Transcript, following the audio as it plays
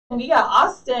We got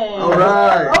Austyn. All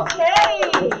right. Okay.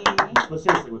 But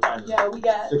seriously, what time is it? Yeah, we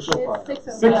got 6:05.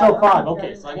 6:05.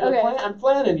 Okay, so I'm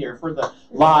planning here for the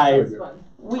live.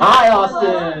 Hi,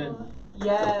 Austyn.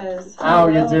 Yes. How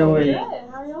are you doing? Good.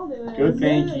 How are y'all doing? Good,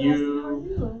 thank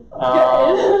you.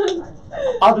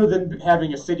 Other than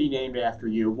having a city named after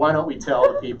you, why don't we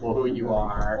tell the people who you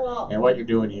are and what you're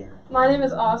doing here? My name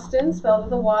is Austyn, spelled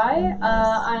with a Y.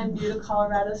 I'm new to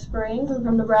Colorado Springs. I'm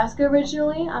from Nebraska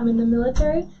originally. I'm in the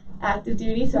military, active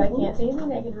duty, so I can't say anything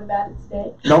negative about it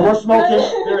today. No more smoking.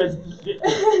 There is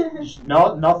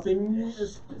nothing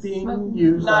is being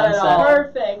used. Not on at set. all.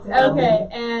 Perfect. Okay,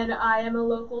 and I am a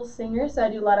local singer, so I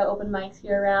do a lot of open mics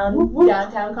here around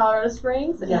downtown Colorado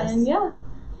Springs. Yes. And yeah,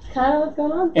 kind of what's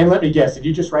going on. And let me guess, did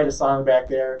you just write a song back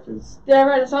there? 'Cause Did I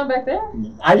write a song back there?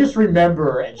 I just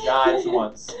remember at John's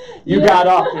once, you Yeah. got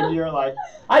up and you're like,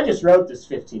 I just wrote this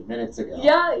 15 minutes ago.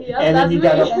 Yeah, And then that's you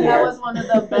got me. up And there. that was one of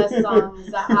the best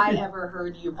songs that I ever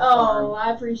heard you perform. Oh,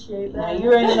 I appreciate Yeah, that. you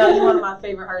already know you're one of my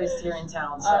favorite artists here in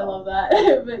town. So. I love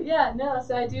that. But yeah, no,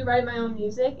 so I do write my own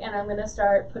music, and I'm going to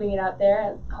start putting it out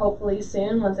there hopefully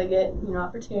soon once I get,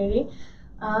 opportunity.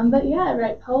 But yeah, I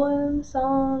write poems,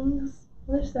 songs,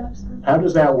 other stuff. So. How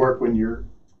does that work when you're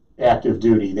active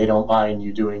duty? They don't mind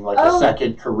you doing like a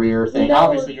second career thing. No.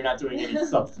 Obviously, you're not doing any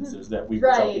substances that we were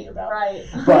talking about. Right.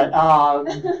 But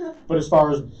as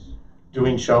far as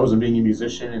doing shows and being a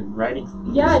musician and writing,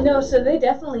 Yeah, no, so they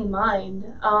definitely mind.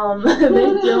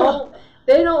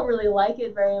 They don't really like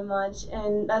it very much,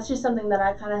 and that's just something that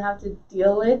I kind of have to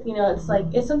deal with. It's like,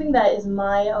 it's something that is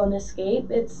my own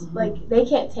escape. It's like, they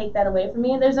can't take that away from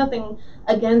me. There's nothing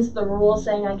against the rules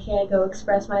saying I can't go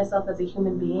express myself as a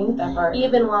human being, That part.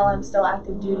 even while I'm still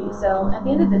active duty. So at the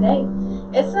end of the day,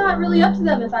 it's not really up to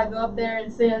them if I go up there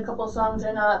and sing a couple songs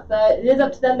or not, but it is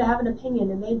up to them to have an opinion,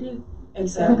 and they do.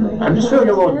 Exactly. I'm just feeling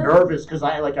a little nervous because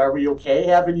are we okay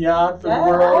having you on for the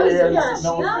world here? As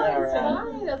No, long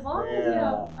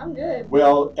Yeah. I'm good.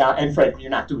 Well, and Fred,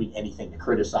 you're not doing anything to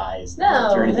criticize the No,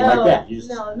 military or anything like that. You just,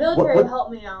 the military what-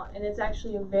 helped me out, and it's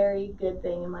actually a very good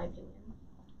thing in my opinion.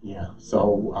 Yeah. So,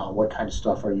 what kind of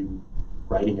stuff are you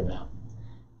writing about?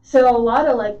 So a lot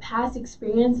of past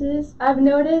experiences I've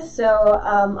noticed. So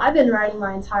I've been writing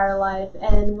my entire life,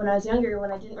 and when I was younger,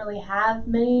 when I didn't really have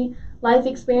many life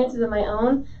experiences of my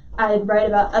own, I'd write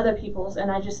about other people's, and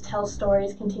I just tell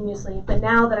stories continuously. But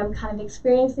now that I'm kind of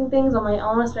experiencing things on my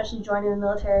own, especially joining the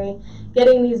military,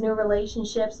 getting these new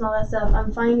relationships and all that stuff,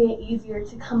 I'm finding it easier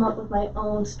to come up with my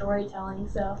own storytelling.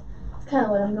 So it's kind of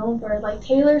what I'm going for, like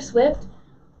Taylor Swift,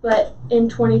 but in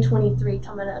 2023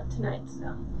 coming up tonight.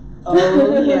 So.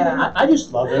 Oh, yeah. I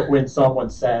just love it when someone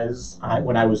says,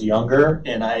 when I was younger,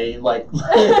 and I like.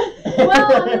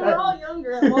 Well, we're all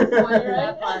younger at one point,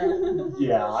 right?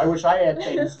 Yeah, I wish I had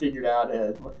things figured out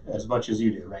as much as you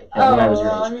do, right? When I was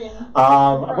your age.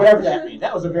 Whatever that means.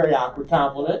 That was a very awkward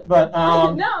compliment, but.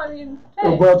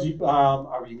 Hey. Well,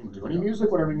 are you going to do any music?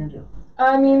 What are we going to do?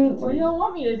 What do y'all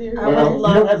want me to do? Well, you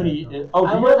don't have any.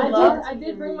 I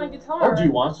did bring my guitar. Oh, do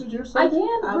you want to do I something?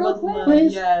 can, real quick.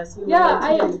 Please. Yes, we would Yeah, love to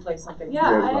hear you play something. Yeah,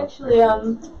 I actually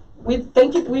We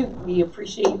thank you. We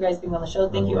appreciate you guys being on the show.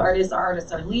 Thank you, artists. Our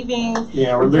artists are leaving.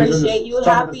 Yeah, we're We losing appreciate you. some of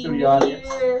the Happy studio New audience.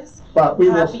 Year's. But we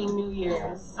will. Happy New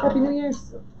Year's. Happy New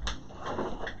Year's.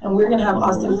 And we're gonna have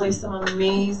Austyn play some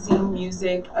amazing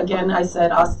music. Again, I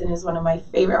said Austyn is one of my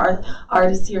favorite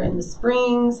artists here in the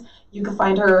Springs. You can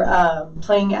find her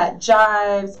playing at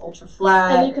Jives, Ultra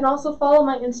Flat. And you can also follow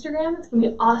my Instagram. It's gonna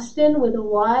be Austyn with a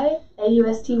Y,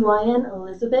 Austyn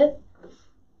Elizabeth.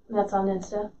 That's on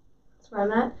Insta. That's where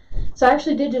I'm at. So I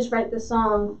actually did just write this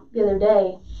song the other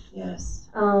day. Yes.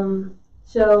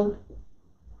 So.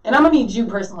 And I'm gonna need you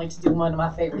personally to do one of my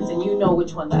favorites, and you know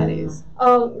which one that is.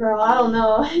 Oh, girl, I don't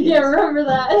know. I can't remember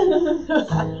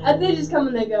that. They just come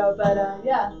and they go, but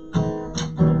yeah.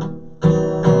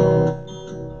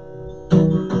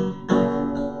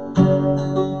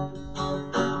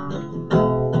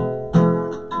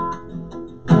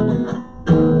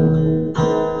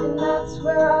 And that's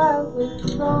where I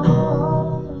went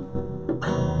wrong.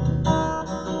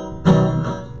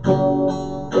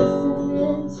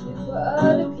 Listening to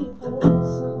other people's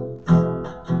songs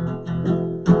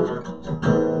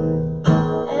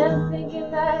and thinking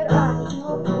that I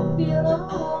don't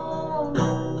belong.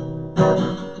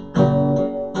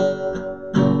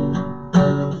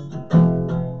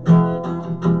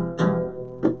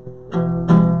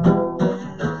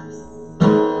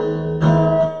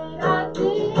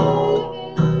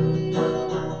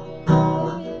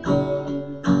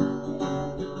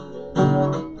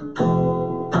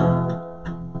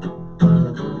 But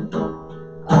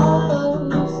I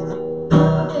almost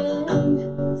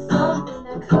doing something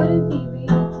that couldn't be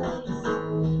replaced.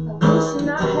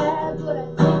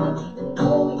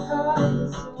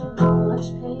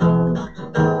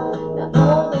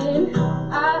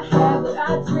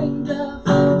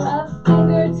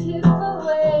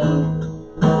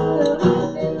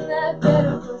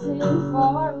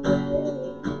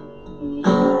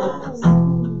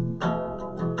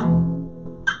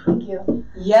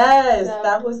 Yes, So,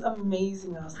 that was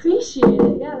amazing, Austyn. Appreciate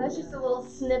it. Yeah, that's just a little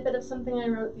snippet of something I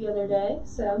wrote the other day.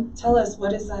 So Tell us,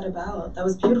 what is that about? That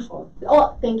was beautiful.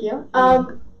 oh, thank you.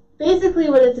 Basically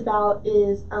what it's about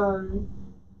is I'm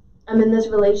in this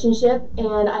relationship,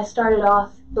 and I started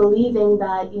off believing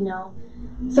that, you know,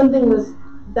 something was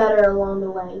better along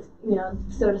the way, you know,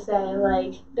 so to say,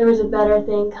 like there was a better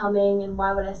thing coming, and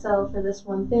why would I settle for this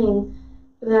one thing?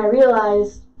 But then I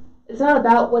realized it's not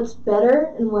about what's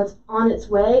better and what's on its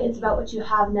way. It's about what you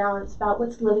have now, and it's about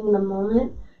what's living in the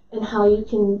moment and how you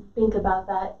can think about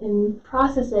that and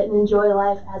process it and enjoy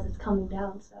life as it's coming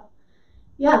down. So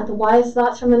yeah, the wise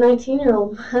thoughts from a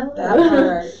 19-year-old. That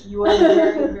part, you are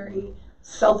very, very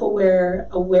self-aware,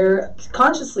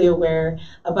 consciously aware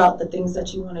about the things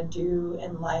that you want to do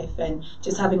in life, and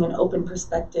just having an open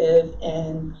perspective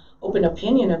and open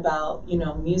opinion about, you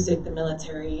know, music, the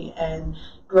military, and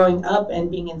growing up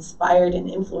and being inspired and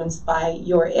influenced by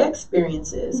your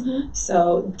experiences. Mm-hmm.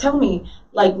 So tell me,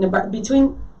 like, not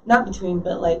between,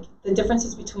 but like the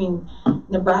differences between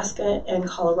Nebraska and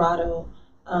Colorado.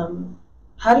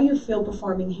 How do you feel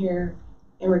performing here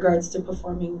in regards to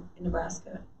performing in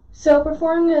Nebraska? So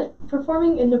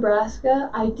performing in Nebraska,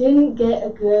 I didn't get a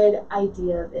good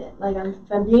idea of it. Like,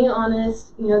 if I'm being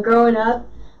honest, you know, growing up,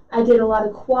 I did a lot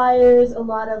of choirs, a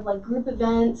lot of like group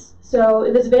events. So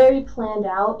it was very planned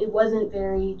out. It wasn't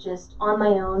very just on my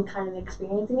own kind of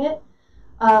experiencing it.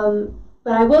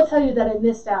 But I will tell you that I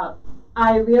missed out.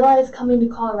 I realized coming to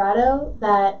Colorado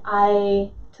that I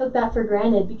took that for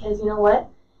granted, because you know what?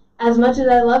 As much as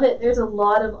I love it, there's a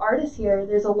lot of artists here.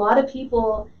 There's a lot of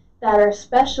people that are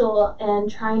special and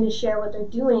trying to share what they're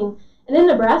doing. And in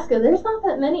Nebraska, there's not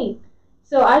that many.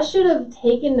 So I should have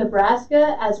taken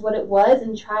Nebraska as what it was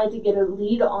and tried to get a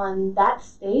lead on that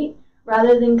state,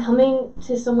 rather than coming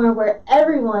to somewhere where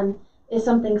everyone is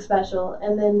something special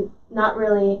and then not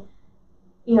really,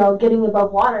 you know, getting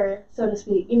above water, so to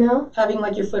speak, you know? Having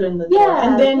like your foot in the door,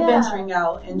 and then venturing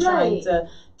out and trying to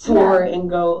tour and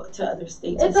go to other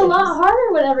states. It's a lot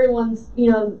harder when everyone's,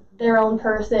 you know, their own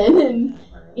person, and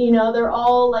you know, they're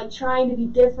all like trying to be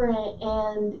different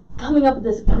and coming up with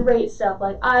this great stuff.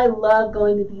 Like, I love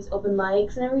going to these open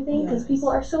mics and everything, because people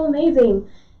are so amazing.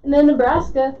 And then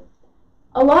Nebraska,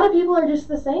 a lot of people are just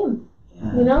the same,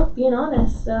 you know, being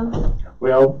honest. So,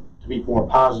 well, to be more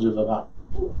positive about,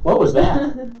 what was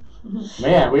that?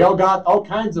 Man, we all got all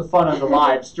kinds of fun on the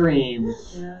live stream.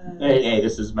 Hey,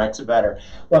 this makes it better.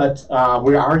 But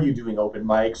where are you doing open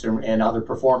mics and other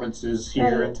performances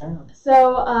here in town?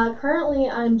 So currently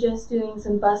I'm just doing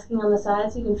some busking on the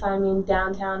side. So you can find me in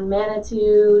downtown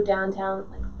Manitou, downtown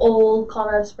like Old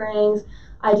Colorado Springs.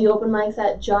 I do open mics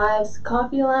at Jive's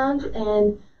Coffee Lounge,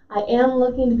 and I am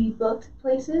looking to be booked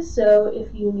places. So if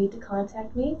you need to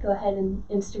contact me, go ahead and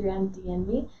Instagram DM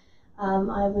me.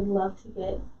 I would love to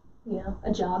get, you know,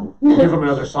 a job. We'll give them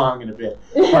another song in a bit.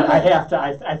 But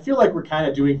I feel like we're kind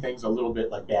of doing things a little bit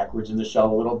like backwards in the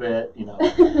show a little bit, you know.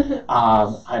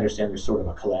 I understand there's sort of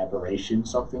a collaboration,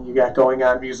 something you got going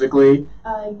on musically.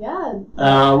 Yeah.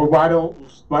 Why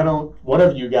don't one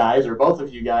of you guys or both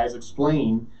of you guys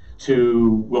explain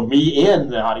to, well, me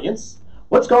and the audience,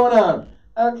 what's going on?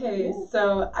 Okay,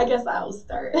 so I guess I'll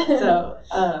start. So,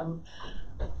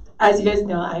 as you guys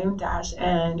know, I am Dash,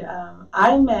 and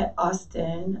I met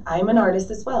Austyn. I'm an artist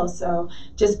as well, so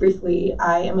just briefly,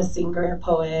 I am a singer, a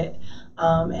poet,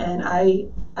 and I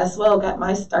as well got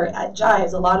my start at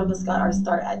Jives. A lot of us got our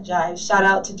start at Jives. Shout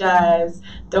out to Jives.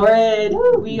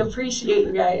 Dorid, we appreciate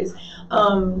you guys.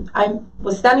 I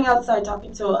was standing outside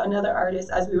talking to another artist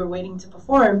as we were waiting to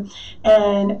perform,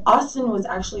 and Austyn was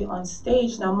actually on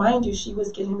stage. Now, mind you, she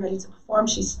was getting ready to perform.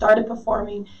 She started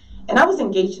performing, and I was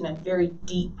engaged in a very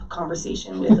deep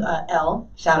conversation with Elle.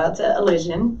 Shout out to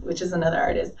Elysian, which is another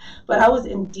artist. But I was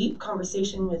in deep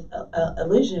conversation with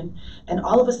Elysian, and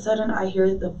all of a sudden I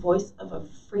hear the voice of a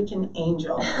freaking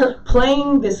angel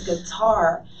playing this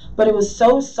guitar, but it was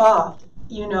so soft,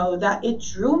 you know, that it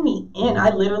drew me in. I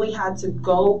literally had to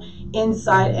go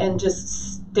inside and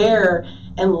just stare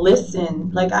and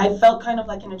listen. Like, I felt kind of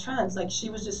like in a trance. Like,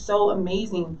 she was just so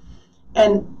amazing.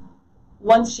 And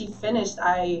once she finished,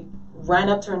 I ran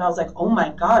up to her and I was like, oh my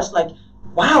gosh, like,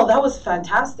 wow, that was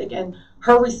fantastic. And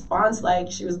her response,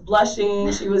 like, she was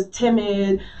blushing, she was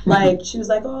timid, like, she was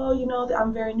like, oh, you know,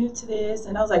 I'm very new to this.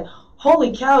 And I was like,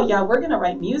 holy cow, yeah, we're gonna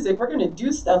write music, we're gonna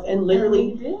do stuff. And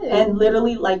literally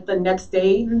like the next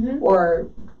day, or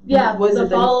was the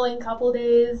following couple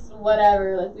days,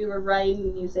 whatever, like, we were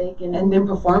writing music and then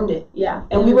performed it.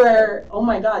 And we were, oh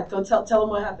my god, go tell them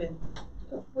what happened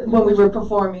when we were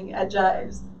performing at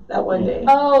Jives that one day.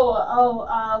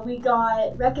 We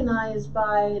got recognized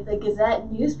by the Gazette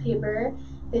newspaper,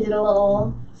 They did a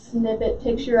little snippet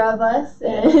picture of us.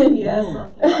 And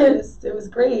Yes, it was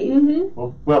great. Mm-hmm.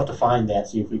 We'll have to find that,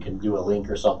 see if we can do a link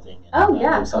or something. Oh,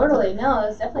 yeah, totally. No,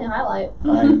 it's definitely a highlight.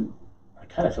 I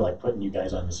kind of feel like putting you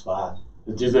guys on the spot.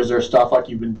 Is there stuff like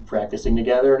you've been practicing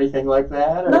together or anything like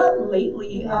that? Or? Not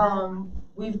lately.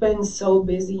 We've been so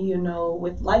busy,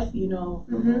 with life,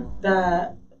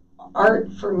 that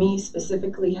art for me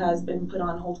specifically has been put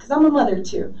on hold because I'm a mother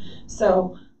too.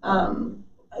 So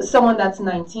someone that's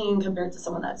 19 compared to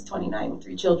someone that's 29 with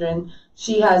 3 children,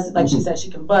 she has, like she said, she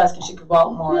can busk and she can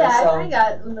walk more. Yeah, so. I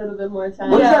got a little bit more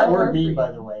time. What does that word mean,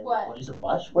 by the way? What is it?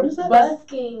 Bush? What is that?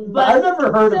 Busking. I've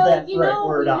never heard of that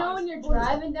word. You know when you're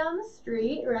driving down the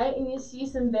street, right, and you see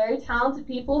some very talented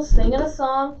people singing a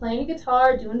song, playing a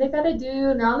guitar, doing what they gotta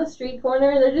do, and they're on the street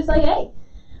corner, and they're just like, hey,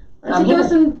 let's give us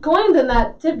some coins in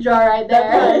that tip jar right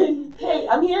there. Hey,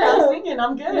 I'm here, I'm singing,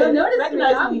 I'm good. You notice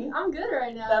Recognize me. I'm good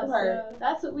right now. That part. So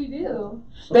that's what we do.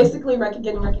 Basically,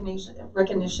 getting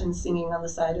recognition, singing on the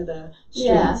side of the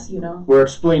streets, We're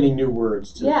explaining new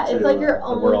words to it's like your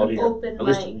the world own here. open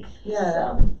mic.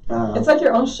 Yeah. So. It's like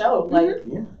your own show.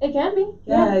 It can be.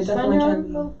 Yeah, it definitely find your can own be.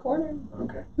 little corner.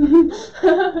 Okay.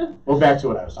 Well, back to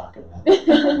what I was talking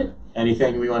about.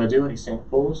 Anything we want to do? Any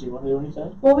samples? You want to do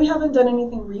anything? Well, we haven't done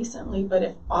anything recently, but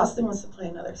if Austyn wants to play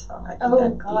another song, I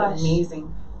think that'd be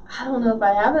amazing. I don't know if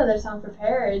I have another song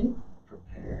prepared.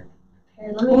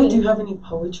 Do you have any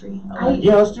poetry?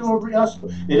 Let's do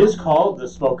it is called the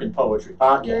Smokin Poetry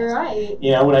Podcast. You're right.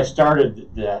 When I started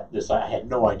this, I had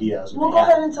no idea I was going to go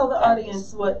ahead and tell the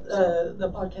audience what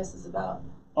the podcast is about.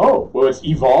 Oh, well, it's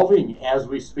evolving as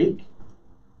we speak.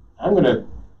 I'm going to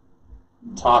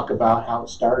talk about how it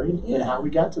started and how we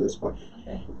got to this point.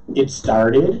 Okay. It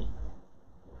started...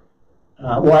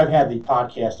 I've had the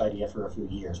podcast idea for a few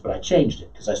years, but I changed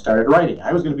it because I started writing.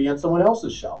 I was going to be on someone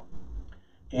else's show.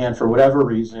 And for whatever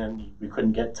reason, we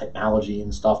couldn't get technology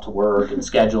and stuff to work and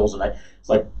schedules. And it's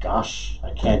like, gosh,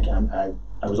 I can't. I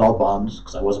was all bummed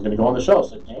because I wasn't going to go on the show.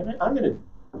 So, damn it,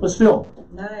 let's film.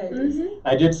 Nice. Mm-hmm.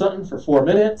 I did something for 4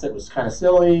 minutes. It was kind of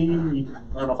silly. I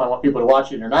don't know if I want people to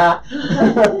watch it or not.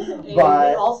 But we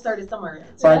all started somewhere.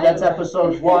 But that's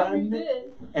episode 1. We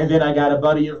did. And then I got a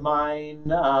buddy of mine,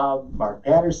 Mark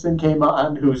Patterson, came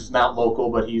on, who's not local,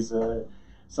 but he's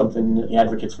something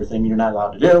advocates for thing you're not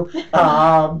allowed to do.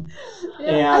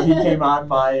 And he came on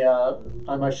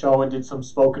my show and did some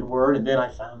spoken word. And then I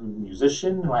found a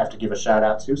musician who I have to give a shout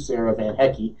out to, Sarah Van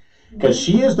Hecky, because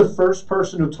she is the first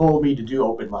person who told me to do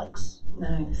open mics.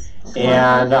 Nice.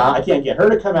 And I can't get her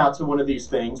to come out to one of these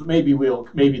things. Maybe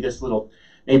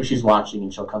she's watching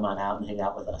and she'll come on out and hang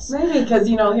out with us. Maybe, because,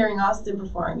 hearing Austyn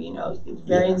perform, it's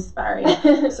very inspiring.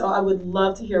 So I would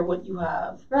love to hear what you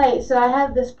have. Right, so I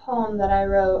have this poem that I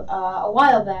wrote a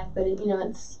while back, but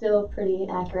it's still pretty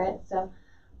accurate, so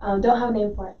don't have a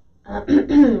name for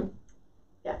it.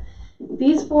 Yeah.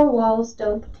 These 4 walls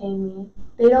don't contain me.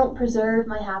 They don't preserve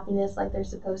my happiness like they're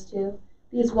supposed to.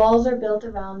 These walls are built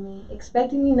around me,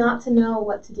 expecting me not to know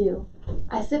what to do.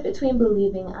 I sit between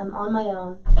believing I'm on my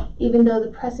own, even though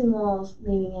the pressing walls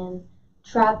leaning in,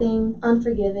 trapping,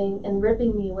 unforgiving, and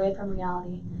ripping me away from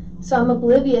reality. So I'm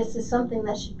oblivious to something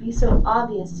that should be so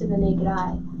obvious to the naked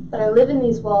eye. But I live in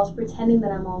these walls pretending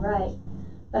that I'm all right.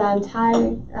 But I'm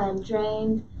tired, I'm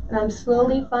drained, and I'm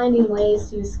slowly finding ways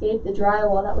to escape the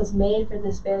drywall that was made for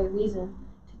this very reason,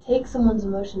 to take someone's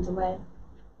emotions away.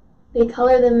 They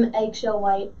color them eggshell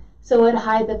white, so it would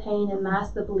hide the pain and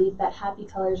mask the belief that happy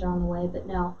colors are on the way. But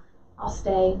no, I'll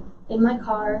stay in my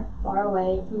car, far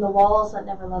away from the walls that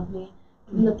never loved me,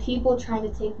 from the people trying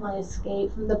to take my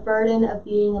escape, from the burden of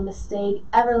being a mistake,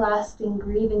 everlasting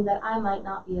grieving that I might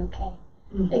not be okay,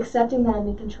 accepting that I'm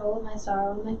in control of my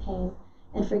sorrow and my pain,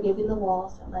 and forgiving the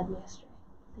walls that led me astray.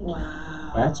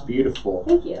 Wow. That's beautiful.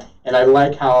 Thank you. And I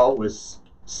like how it was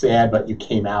sad, but you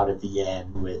came out at the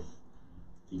end with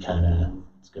the kind of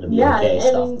it's going to be okay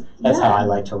stuff. That's how I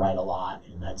like to write a lot,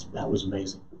 and that was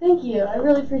amazing. Thank you. I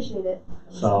really appreciate it.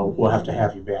 So we'll have to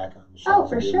have you back on the show. Oh,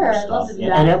 for sure. I'd love to do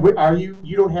that. And are you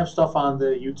don't have stuff on the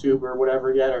YouTube or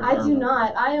whatever yet? Or, I do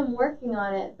not. I am working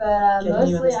on it, but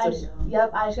mostly I just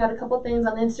got a couple things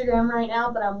on Instagram right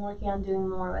now, but I'm working on doing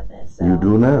more with it. So. You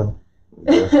do now.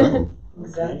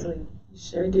 Exactly. You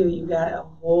sure do. You got a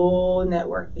whole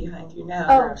network behind you now.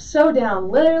 Oh, so down.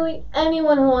 Literally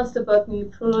anyone who wants to book me,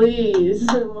 please.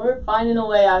 We're finding a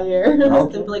way out here.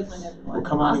 Austyn Blankman, everyone. Well,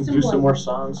 come on and do some more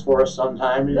songs for us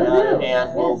sometime,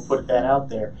 and we'll put that out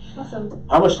there. Awesome.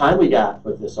 How much time we got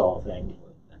with this whole thing?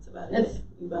 That's about it.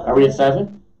 Are we at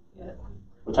 7? Yeah.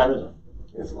 What time is it?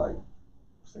 It's like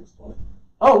 6:20.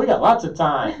 Oh, we got lots of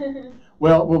time.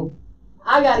 Well,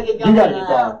 I gotta get going. You gotta get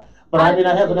going. But I mean,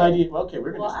 I have an idea. Well, okay,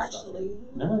 we're gonna Well, do some stuff. actually,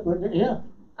 No, we're good. Yeah,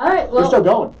 All right. we're Well, still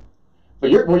going. But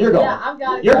you're going. yeah, I've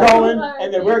got it. You're going, All right,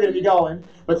 and then we're gonna be going.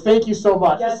 But thank you so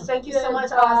much. yes, thank you so much,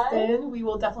 Goodbye. Austyn. We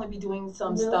will definitely be doing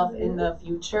some Will stuff do. in the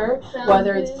future, Sounds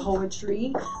whether it's good.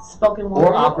 poetry, spoken word,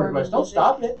 Or awkward questions. Don't music.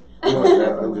 stop it.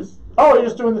 I'm just, Oh, you're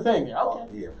just doing the thing. Okay.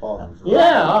 yeah, pausing.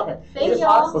 Yeah. Okay. Thank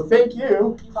y'all. Well, thank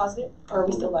you. Can you pause it? Or are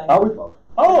we still live? Are we?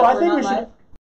 Oh, I think We're we not should. live?